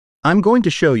I'm going to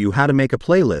show you how to make a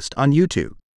playlist on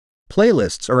YouTube.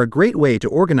 Playlists are a great way to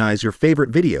organize your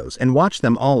favorite videos and watch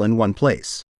them all in one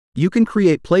place. You can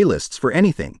create playlists for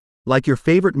anything, like your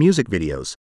favorite music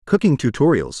videos, cooking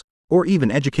tutorials, or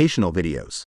even educational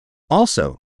videos.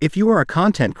 Also, if you are a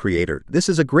content creator, this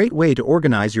is a great way to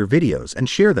organize your videos and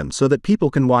share them so that people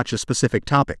can watch a specific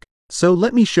topic. So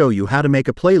let me show you how to make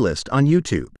a playlist on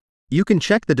YouTube. You can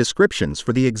check the descriptions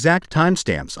for the exact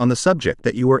timestamps on the subject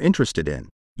that you are interested in.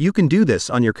 You can do this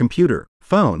on your computer,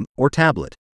 phone, or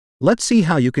tablet. Let's see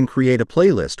how you can create a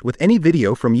playlist with any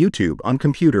video from YouTube on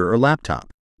computer or laptop.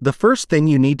 The first thing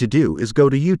you need to do is go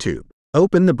to YouTube.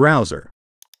 Open the browser.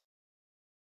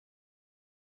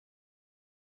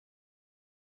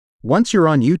 Once you're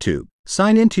on YouTube,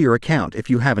 sign into your account if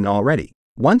you haven't already.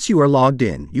 Once you are logged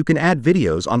in, you can add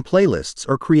videos on playlists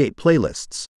or create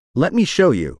playlists. Let me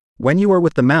show you. When you are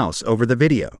with the mouse over the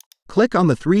video, click on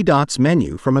the three dots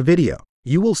menu from a video.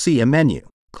 You will see a menu.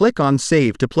 Click on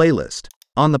Save to Playlist.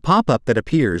 On the pop-up that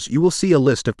appears, you will see a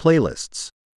list of playlists.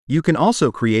 You can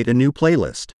also create a new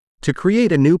playlist. To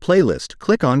create a new playlist,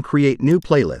 click on Create New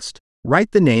Playlist. Write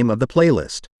the name of the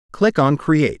playlist. Click on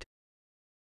Create.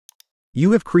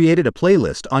 You have created a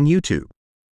playlist on YouTube.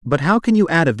 But how can you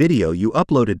add a video you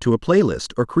uploaded to a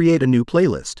playlist or create a new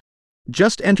playlist?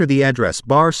 Just enter the address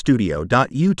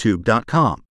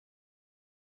barstudio.youtube.com.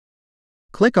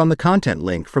 Click on the content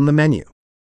link from the menu.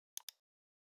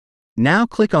 Now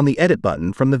click on the edit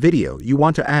button from the video you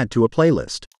want to add to a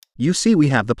playlist. You see we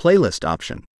have the playlist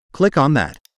option. Click on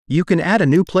that. You can add a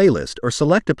new playlist or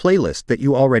select a playlist that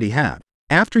you already have.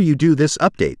 After you do this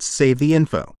updates, save the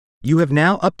info. You have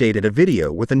now updated a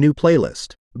video with a new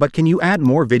playlist. But can you add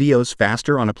more videos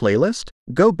faster on a playlist?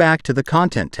 Go back to the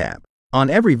Content tab. On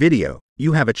every video,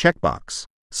 you have a checkbox.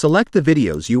 Select the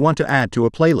videos you want to add to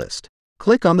a playlist.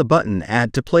 Click on the button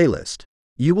Add to Playlist.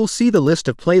 You will see the list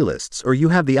of playlists, or you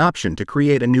have the option to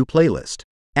create a new playlist.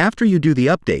 After you do the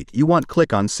update, you want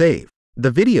click on Save.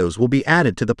 The videos will be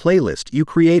added to the playlist you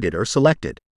created or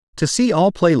selected. To see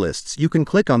all playlists, you can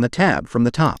click on the tab from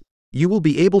the top. You will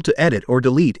be able to edit or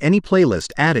delete any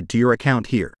playlist added to your account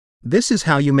here. This is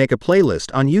how you make a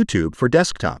playlist on YouTube for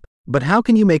desktop. But how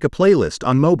can you make a playlist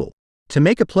on mobile? To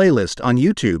make a playlist on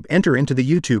YouTube, enter into the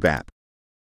YouTube app.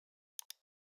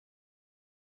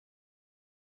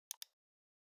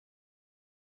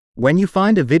 When you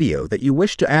find a video that you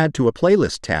wish to add to a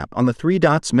playlist, tap on the three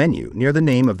dots menu near the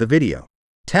name of the video.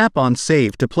 Tap on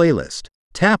Save to Playlist.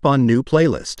 Tap on New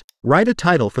Playlist. Write a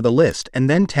title for the list and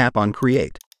then tap on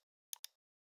Create.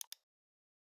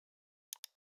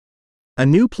 A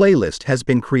new playlist has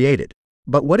been created.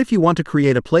 But what if you want to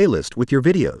create a playlist with your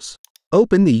videos?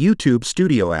 Open the YouTube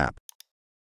Studio app.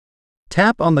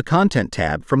 Tap on the Content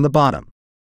tab from the bottom.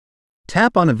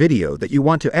 Tap on a video that you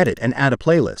want to edit and add a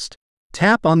playlist.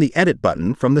 Tap on the Edit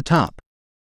button from the top.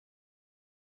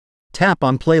 Tap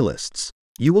on Playlists.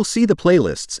 You will see the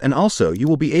playlists, and also you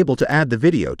will be able to add the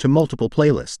video to multiple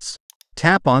playlists.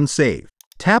 Tap on Save.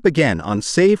 Tap again on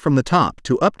Save from the top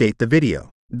to update the video.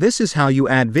 This is how you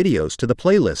add videos to the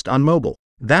playlist on mobile.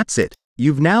 That's it.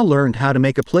 You've now learned how to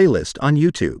make a playlist on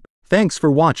YouTube. Thanks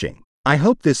for watching. I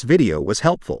hope this video was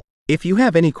helpful. If you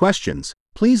have any questions,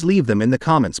 please leave them in the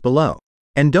comments below.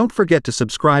 And don't forget to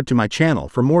subscribe to my channel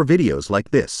for more videos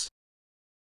like this.